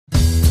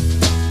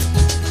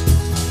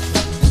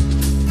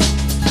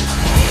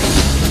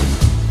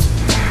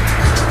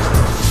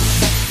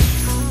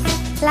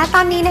ต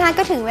อนนี้นะคะ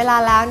ก็ถึงเวลา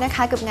แล้วนะค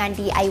ะกับงาน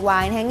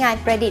DIY นะคะงาน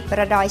ประดิษฐ์ป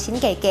ระดอยชิ้น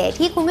เก๋ๆ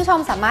ที่คุณผู้ชม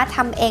สามารถท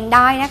ำเองไ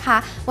ด้นะคะ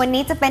วัน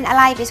นี้จะเป็นอะ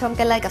ไรไปชม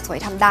กันเลยกับสวย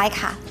ทำได้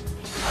ค่ะ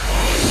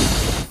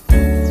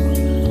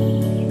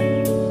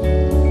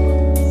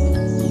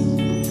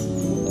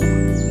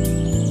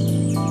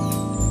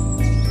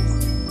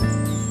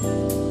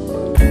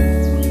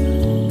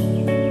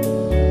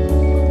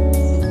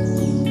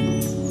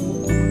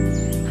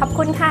ขอบ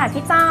คุณค่ะ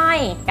พี่จ้อย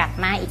กลับ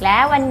มาอีกแล้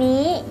ววัน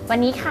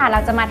นี้ค่ะเรา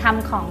จะมาท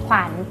ำของข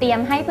วัญเตรียม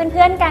ให้เ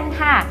พื่อนๆกัน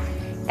ค่ะ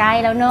ใกล้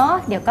แล้วเนอะ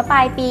เดี๋ยวก็ปล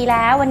ายปีแ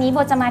ล้ววันนี้โบ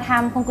จะมาท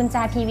ำพวงกุญแจ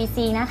PVC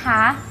นะค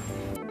ะ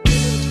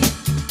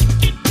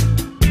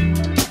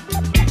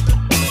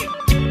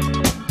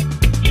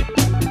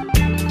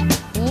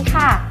นี่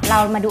ค่ะเรา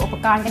มาดูอุป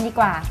กรณ์กันดี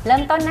กว่าเริ่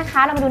มต้นนะค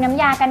ะเรามาดูน้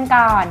ำยากัน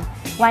ก่อน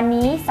วัน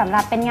นี้สำห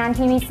รับเป็นงาน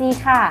PVC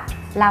ค่ะ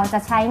เราจะ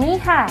ใช้นี่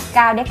ค่ะก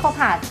าวเดโคพ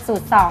าดสู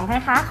ตร2น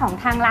ะคะของ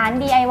ทางร้าน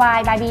DIY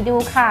by บีดู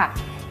ค่ะ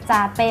จะ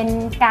เป็น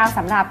กาวส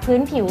ำหรับพื้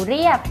นผิวเ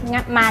รียบ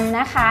มัน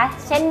นะคะ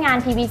เช่นงาน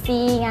PVC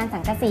งานสั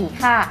งกะสี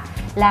ค่ะ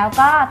แล้ว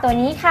ก็ตัว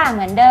นี้ค่ะเห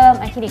มือนเดิม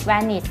อะคริลิกวา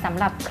นิชสำ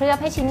หรับเคลือบ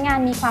ให้ชิ้นงาน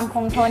มีความค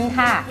งทน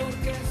ค่ะ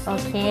โอ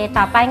เค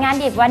ต่อไปงาน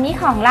ดิบวันนี้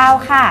ของเรา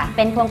ค่ะเ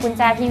ป็นพวงกุญแ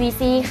จ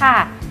PVC ค่ะ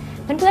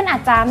เพื่อนๆอา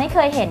จจะไม่เค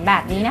ยเห็นแบ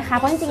บนี้นะคะเ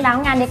พราะจริงๆแล้ว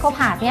งานเดโคพ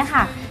าดเนี่ย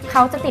ค่ะเข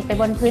าจะติดไป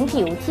บนพื้น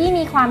ผิวที่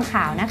มีความข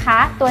าวนะคะ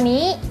ตัว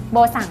นี้โบ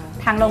สั่ง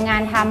ทางโรงงา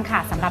นทำค่ะ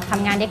สำหรับท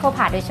ำงานเดโคพ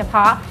าดโดยเฉพ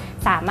าะ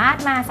สามารถ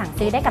มาสั่ง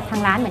ซื้อได้กับทา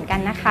งร้านเหมือนกั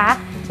นนะคะ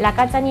แล้ว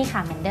ก็จะนี่ค่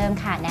ะเหมือนเดิม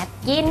ค่ะแนป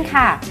กิน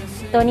ค่ะ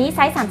ตัวนี้ไซ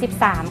ส์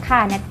33ค่ะ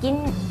แนปกิน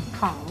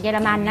ของเยอร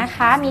มันนะค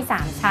ะมี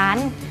3ชั้น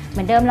เห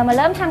มือนเดิมเรามาเ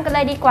ริ่มทำกันเล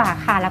ยดีกว่า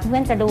ค่ะแล้วเพื่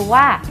อนจะรู้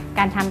ว่าก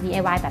ารทำ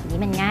DIY แบบนี้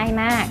มันง่าย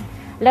มาก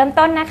เริ่ม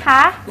ต้นนะค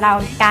ะเรา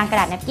กางกระ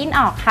ดาษแนปกิน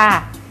ออกค่ะ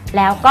แ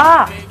ล้วก็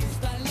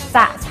จ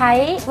ะใช้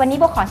วันนี้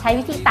โบขอใช้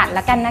วิธีตัดแ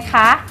ล้วกันนะค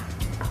ะ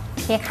โอ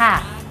เคค่ะ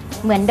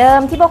เหมือนเดิม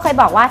ที่โบเคย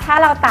บอกว่าถ้า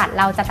เราตัด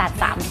เราจะตัด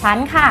3ชั้น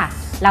ค่ะ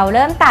เราเ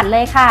ริ่มตัดเล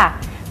ยค่ะ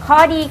ข้อ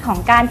ดีของ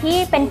การที่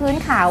เป็นพื้น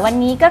ขาววัน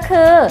นี้ก็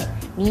คือ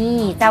นี่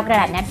เจ้ากระ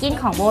ดาษแนปกิน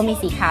ของโบมี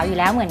สีขาวอยู่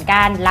แล้วเหมือน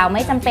กันเราไ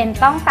ม่จำเป็น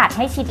ต้องตัดใ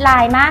ห้ชิดลา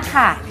ยมาก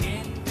ค่ะ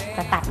จ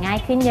ะตัดง่าย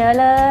ขึ้นเยอะ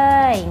เล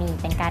ยนี่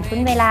เป็นการทุ่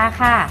นเวลา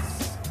ค่ะ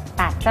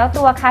ตัดเจ้า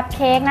ตัวคัพเ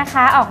ค้กนะค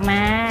ะออกม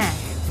า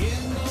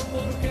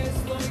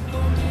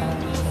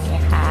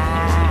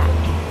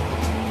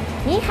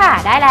นี่ค่ะ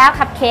ได้แล้ว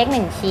คัพเค้ก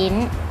1ชิ้น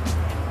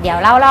เดี๋ยว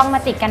เราลองมา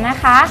ติดกันนะ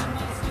คะ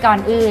ก่อน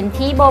อื่น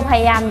ที่โบพ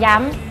ยายามย้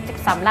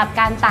ำสำหรับ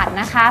การตัด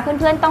นะคะเ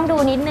พื่อนๆต้องดู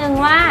นิดนึง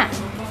ว่า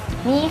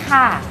นี่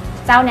ค่ะ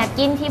เจ้าแนป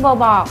กินที่โบ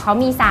บอกเขา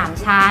มี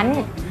3ชั้น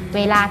เว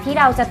ลาที่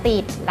เราจะติ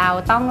ดเรา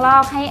ต้องลอ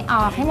กให้อ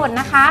อกให้หมด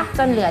นะคะจ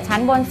นเหลือชั้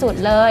นบนสุด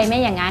เลยไม่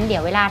อย่างนั้นเดี๋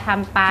ยวเวลาท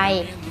ำไป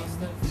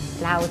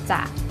เราจ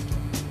ะ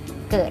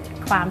เกิด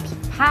ความผิด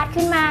พลาด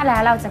ขึ้นมาแล้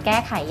วเราจะแก้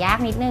ไขยาก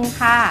นิดนึง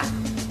ค่ะ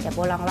เดี๋ยวโบ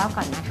ลองลอก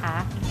ก่อนนะคะ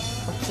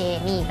โอเค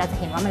นี่เราจะ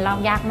เห็นว่ามันลอก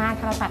ยากมาก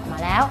ถ้าเราตัดมา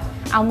แล้ว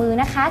เอามือ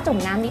นะคะจุ่ม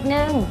น้ำนิด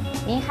นึง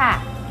นี่ค่ะ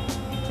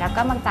แล้ว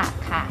ก็มาจับ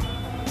ค่ะ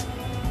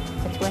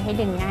จะช่วยให้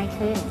ดึงง่าย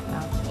ขึ้น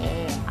โอเค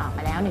ออกม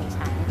าแล้ว1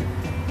ชั้น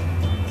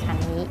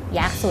นี้ย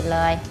ากสุดเล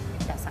ย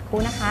เดี๋ยวสักครู่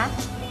นะคะ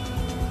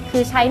คื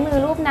อใช้มือ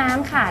ลูบน้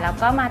ำค่ะแล้ว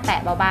ก็มาแตะ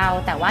เบา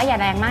ๆแต่ว่าอย่า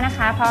แรงมากนะค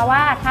ะเพราะว่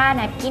าถ้าแ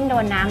นปกินโด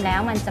นน้ำแล้ว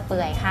มันจะเ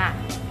ปื่อยค่ะ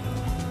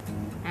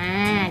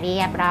เรี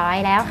ยบร้อย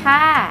แล้วค่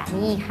ะ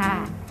นี่ค่ะ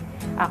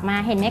ออกมา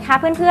เห็นไหมคะ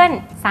เพื่อน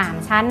ๆ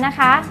3ชั้นนะ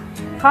คะ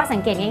ข้อสัง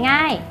เกตง่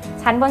าย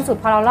ๆชั้นบนสุด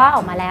พอเราลอกอ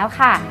อกมาแล้ว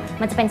ค่ะ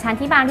มันจะเป็นชั้น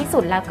ที่บางที่สุ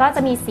ดแล้วก็จ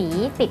ะมีสี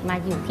ติดมา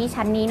อยู่ที่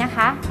ชั้นนี้นะค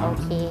ะโอ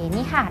เค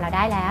นี่ค่ะเราไ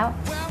ด้แล้ว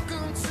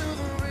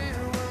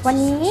วัน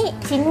นี้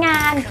ชิ้นงา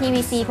น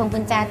PVC พวงกุ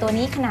ญแจตัว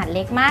นี้ขนาดเ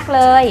ล็กมากเ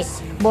ลย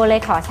โบเล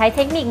ยขอใช้เท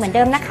คนิคเหมือนเ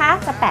ดิมนะคะ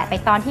จะแปะไป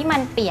ตอนที่มั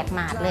นเปียกหม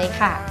าดเลย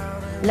ค่ะ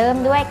เริ่ม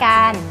ด้วยก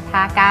ารท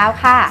ากาว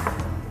ค่ะ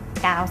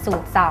กาวสู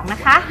ตร2นะ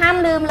คะห้าม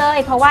ลืมเลย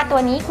เพราะว่าตัว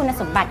นี้คุณ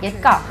สมบัติยึด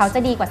เกาะเขาจะ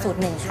ดีกว่าสูตร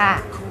1ค่ะ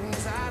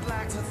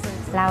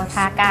เราท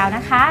ากาวน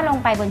ะคะลง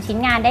ไปบนชิ้น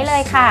งานได้เล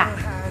ยค่ะ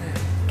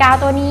กาว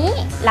ตัวนี้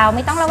เราไ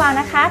ม่ต้องระวัง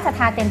นะคะจะท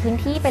าเต็มพื้น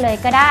ที่ไปเลย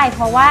ก็ได้เพ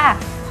ราะว่า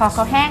พอเข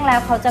าแห้งแล้ว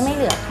เขาจะไม่เ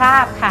หลือครา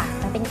บค่ะ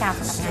มันเป็นกาวส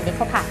ำหรับงานเดโค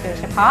พาดโดย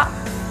เฉพาะ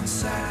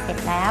เสร็จ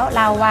แล้วเ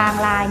ราวาง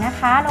ลายนะ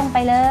คะลงไป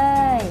เล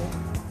ย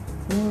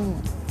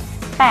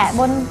แปะ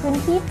บนพื้น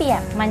ที่เปีย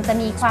กมันจะ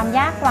มีความย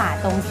ากกว่า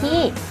ตรงที่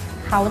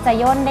เขาจะ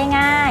ย่นได้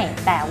ง่าย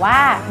แต่ว่า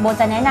โบ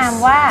จะแนะน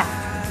ำว่า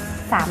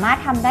สามารถ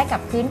ทำได้กั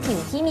บพื้นผิว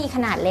ที่มีข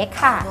นาดเล็ก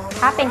ค่ะ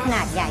ถ้าเป็นขน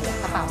าดใหญ่อย่าง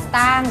กระเป๋าสต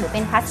างค์หรือเป็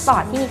นพาสปอ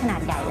ร์ตที่มีขนา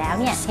ดใหญ่แล้ว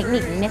เนี่ยเทคนิ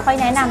คนี้ไม่ค่อย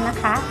แนะนำนะ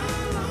คะ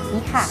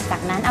นี่ค่ะจา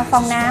กนั้นเอาฟ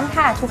องน้ำ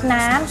ค่ะชุบ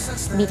น้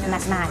ำบิดห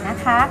มาดๆนะ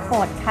คะก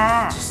ดค่ะ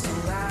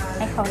ใ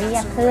ห้เขาเรีย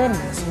บขึ้น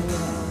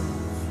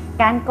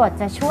การกด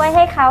จะช่วยใ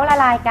ห้เขาละ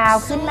ลายกาว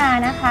ขึ้นมา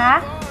นะคะ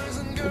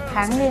อีกค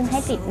รั้งหนึ่งให้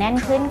ติดแน่น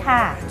ขึ้นค่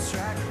ะ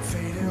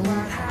นี่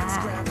ค่ะ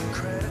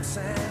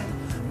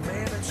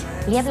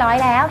เรียบร้อย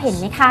แล้วเห็น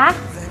ไหมคะ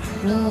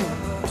นี่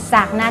จ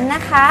ากนั้นน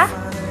ะคะ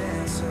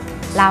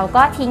เรา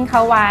ก็ทิ้งเข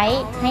าไว้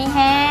ให้แ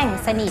ห้ง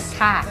สนิท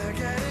ค่ะ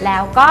แล้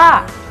วก็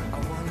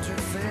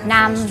น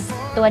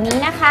ำตัวนี้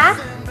นะคะ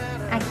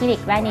อะคริลิ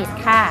กวานิช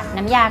ค่ะ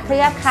น้ำยาเคลื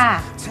อบค่ะ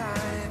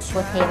โบ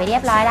เทไปเรีย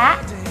บร้อยแล้ว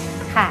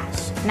ค่ะ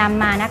น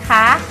ำมานะค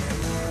ะ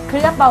เค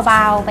ลือบเบ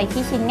าๆไป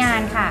ที่ชิ้นงา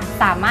นค่ะ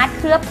สามารถเ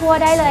คลือบทั่ว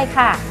ได้เลย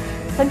ค่ะ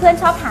เพื่อน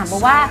ๆชอบถามโบ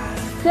ว่า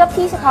เคลือบ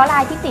ที่เฉพาะลา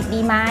ยที่ติดดี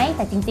ไหมแ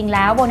ต่จริงๆแ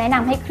ล้วโบแนะน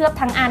ำให้เคลือบ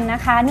ทั้งอันน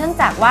ะคะเนื่อง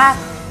จากว่า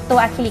ตัว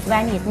อะคริลิกแว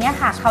นิชเนี่ย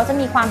ค่ะเขาจะ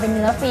มีความเป็นเ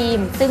นื้อฟิล์ม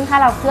ซึ่งถ้า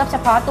เราเคลือบเฉ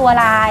พาะตัว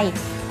ลาย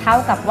เท่า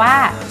กับว่า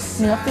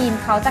เนื้อฟิล์ม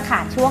เขาจะขา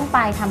ดช่วงไป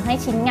ทำให้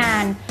ชิ้นงา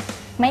น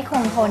ไม่ค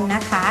งทนน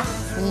ะคะ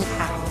นี่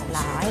ค่ะเรียบ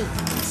ร้อย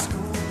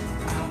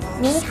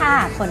นี่ค่ะ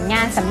ผลง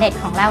านสำเร็จ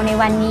ของเราใน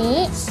วันนี้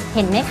เ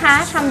ห็นไหมคะ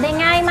ทำได้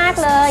ง่ายมาก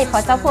เลยเพรา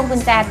ะเจ้าพวงกุ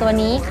ญแจตัว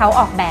นี้เขา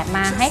ออกแบบม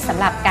าให้สำ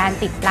หรับการ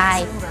ติดลาย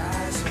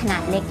ขนา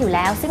ดเล็กอยู่แ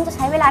ล้วซึ่งจะใ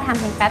ช้เวลาทำ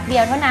เพียงแป๊บเดี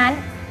ยวเท่านั้น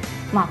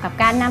เหมาะกับ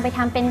การนำไปท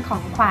ำเป็นขอ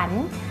งขวัญ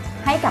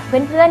ให้กับเ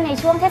พื่อนๆใน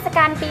ช่วงเทศก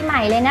าลปีให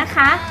ม่เลยนะค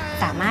ะ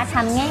สามารถท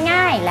ำ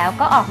ง่ายๆแล้ว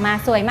ก็ออกมา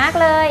สวยมาก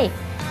เลย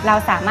เรา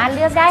สามารถเ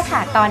ลือกได้ค่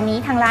ะตอนนี้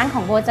ทางร้านข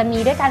องโบจะมี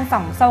ด้วยกัน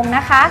2ทรงน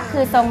ะคะคื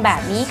อทรงแบ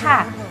บนี้ค่ะ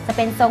จะเ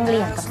ป็นทรงเห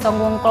ลี่ยมกับทรง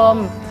วงกลม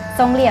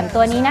ทรงเหลี่ยม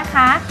ตัวนี้นะค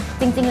ะ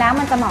จริงๆแล้ว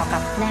มันจะเหมาะกั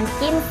บแนป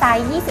กินไซ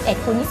ส์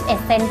 21x21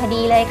 เซนพอ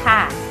ดีเลยค่ะ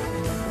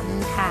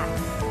นี่ค่ะ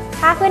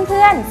ถ้าเ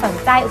พื่อนๆสน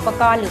ใจอุป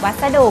กรณ์หรือวั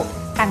สดุ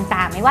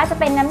ต่างๆไม่ว่าจะ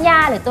เป็นน้ำยา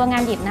หรือตัวงา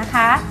นหยิบนะค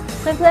ะ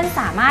เพื่อนๆ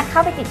สามารถเข้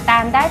าไปติดตา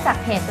มได้จาก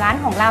เพจร้าน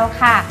ของเรา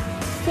ค่ะ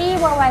ที่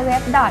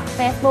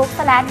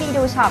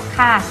www.facebook/bdushop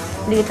ค่ะ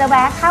หรือจะแว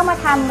ะเข้ามา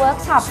ทำเวิร์ก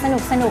ช็อปส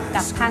นุกๆ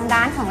กับทางร้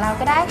านของเรา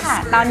ก็ได้ค่ะ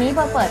ตอนนี้โบ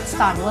เปิด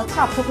สอนเวิร์ก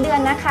ช็อปทุกเดือน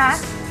นะคะ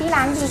ที่ร้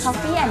าน B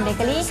Coffee and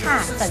Bakery ค่ะ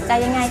สนใจ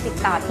ยังไงติด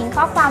ต่อทิ้ง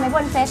ข้อความไว้บ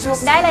น Facebook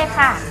ได้เลย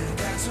ค่ะ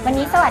วัน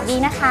นี้สวัสดี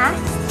นะคะ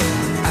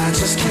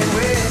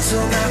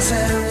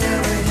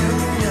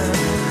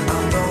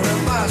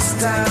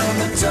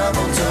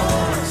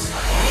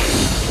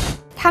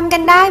ทำกั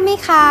นได้ไหม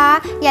คะ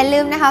อย่าลื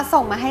มนะคะ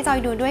ส่งมาให้จอย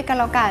ดูด้วยกัน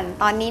แล้วกัน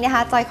ตอนนี้นะค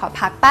ะจอยขอ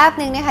พักแป๊บ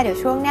นึงนะคะเดี๋ยว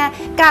ช่วงหน้า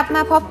กลับม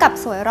าพบกับ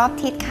สวยรอบ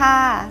ทิศค่ะ